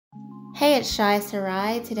Hey, it's Shai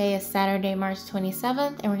Sarai. Today is Saturday, March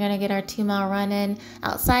 27th, and we're going to get our 2-mile run in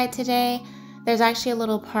outside today. There's actually a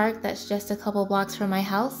little park that's just a couple blocks from my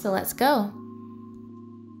house, so let's go.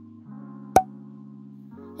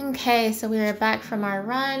 Okay, so we are back from our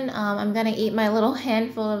run. I'm going to eat my little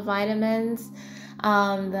handful of vitamins,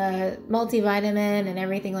 the multivitamin and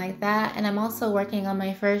everything like that, and I'm also working on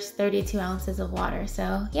my first 32 ounces of water,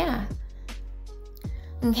 so yeah.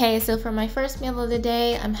 Okay, so for my first meal of the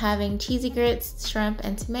day, I'm having cheesy grits, shrimp,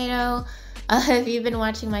 and tomato. If you've been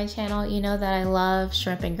watching my channel, you know that I love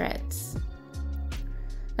shrimp and grits.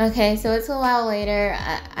 Okay, so it's a while later.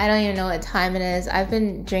 I don't even know what time it is. I've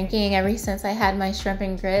been drinking ever since I had my shrimp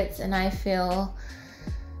and grits, and I feel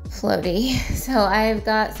floaty. So I've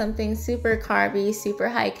got something super carby, super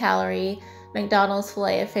high calorie, McDonald's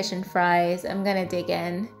filet of fish and fries. I'm gonna dig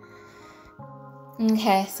in.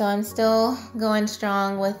 Okay, so I'm still going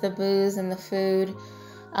strong with the booze and the food.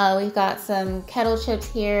 We've got some kettle chips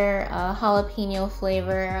here, jalapeno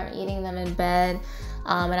flavor. I'm eating them in bed.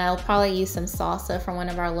 And I'll probably use some salsa from one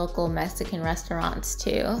of our local Mexican restaurants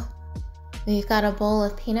too. We've got a bowl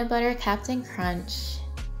of peanut butter Captain Crunch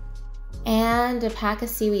and a pack of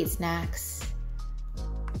seaweed snacks.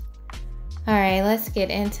 All right, let's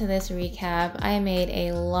get into this recap. I made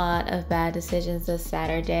a lot of bad decisions this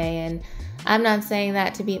Saturday, and I'm not saying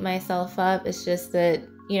that to beat myself up. It's just that,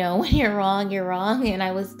 you know, when you're wrong, you're wrong. And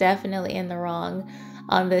I was definitely in the wrong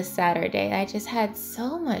on this Saturday. I just had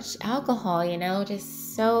so much alcohol, you know,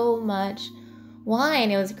 just so much wine.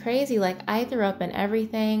 It was crazy. Like, I threw up in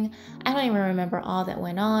everything. I don't even remember all that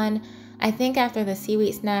went on. I think after the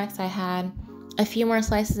seaweed snacks, I had a few more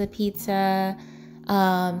slices of pizza,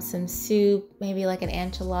 some soup, maybe like an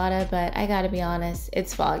enchilada, but I gotta be honest,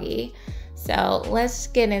 it's foggy. So let's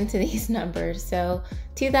get into these numbers. So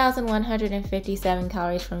 2,157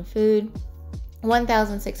 calories from food,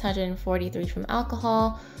 1,643 from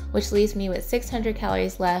alcohol, which leaves me with 600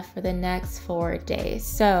 calories left for the next 4 days.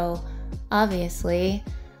 So obviously,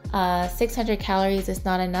 600 calories is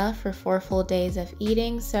not enough for 4 full days of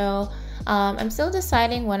eating. So I'm still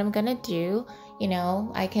deciding what I'm gonna do. You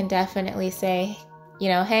know, I can definitely say, you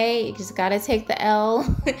know, hey, you just gotta take the L.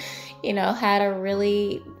 You know, had a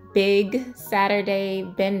really big Saturday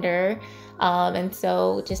bender, and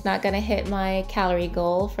so just not gonna hit my calorie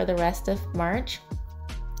goal for the rest of March.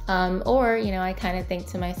 Or, you know, I kind of think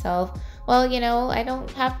to myself, well, you know, I don't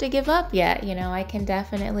have to give up yet. You know, I can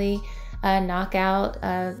definitely knock out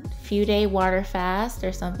a few day water fast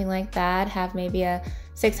or something like that, have maybe a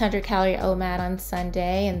 600 calorie OMAD on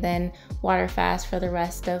Sunday and then water fast for the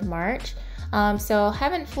rest of March. So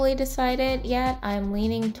haven't fully decided yet. I'm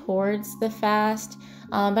leaning towards the fast,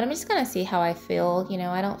 but I'm just gonna see how I feel. You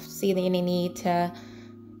know, I don't see any need to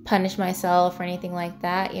punish myself or anything like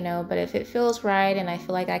that, you know, but if it feels right and I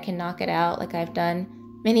feel like I can knock it out like I've done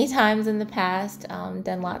many times in the past,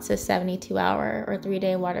 done lots of 72-hour or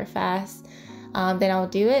 3-day water fasts, then I'll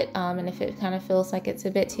do it. And if it kind of feels like it's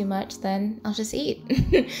a bit too much, then I'll just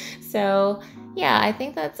eat. So yeah, I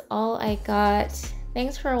think that's all I got.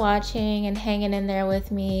 Thanks for watching and hanging in there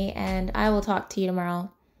with me, and I will talk to you tomorrow.